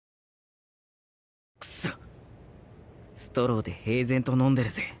ストローで平然と飲んで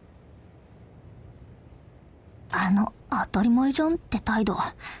るぜ。当たり前じゃんって態度、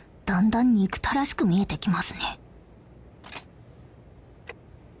だんだん憎たらしく見えてきますね。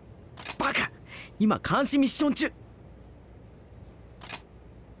バカ、今監視ミッション中。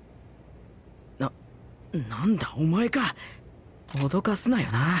なんだお前か。脅かすな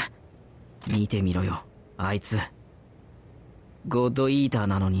よな。見てみろよ、あいつゴッドイーター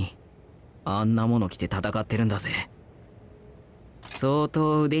なのにあんなもの着て戦ってるんだぜ。相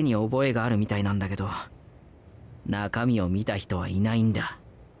当腕に覚えがあるみたいなんだけど、中身を見た人はいないんだ。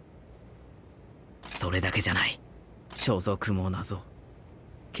それだけじゃない。所属も謎、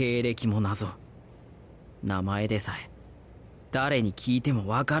経歴も謎、名前でさえ誰に聞いても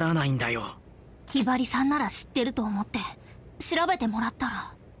わからないんだよ。ひばりさんなら知ってると思って調べてもらった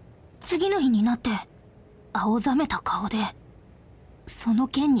ら、次の日になって青ざめた顔で、その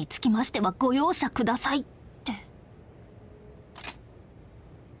件につきましてはご容赦くださいって。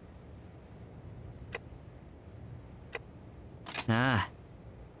ああ、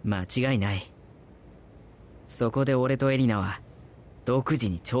間違いない。そこで俺とエリナは独自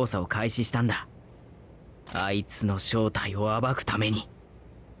に調査を開始したんだ。あいつの正体を暴くために。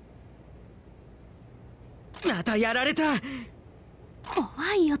またやられた。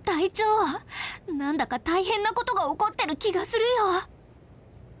怖いよ隊長、なんだか大変なことが起こってる気がする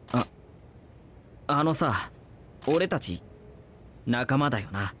よ。あのさ、俺たち仲間だよ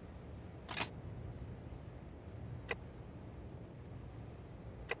な。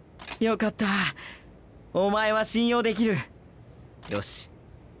よかった、お前は信用できる。よし、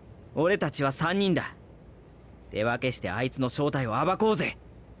俺たちは3人だ。手分けしてあいつの正体を暴こうぜ。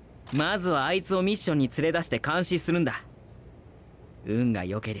まずはあいつをミッションに連れ出して監視するんだ。運が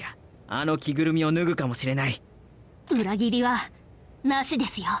良けりゃあの着ぐるみを脱ぐかもしれない。裏切りはなしで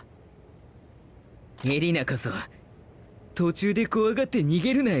すよ。エリナこそ途中で怖がって逃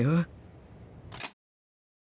げるなよ。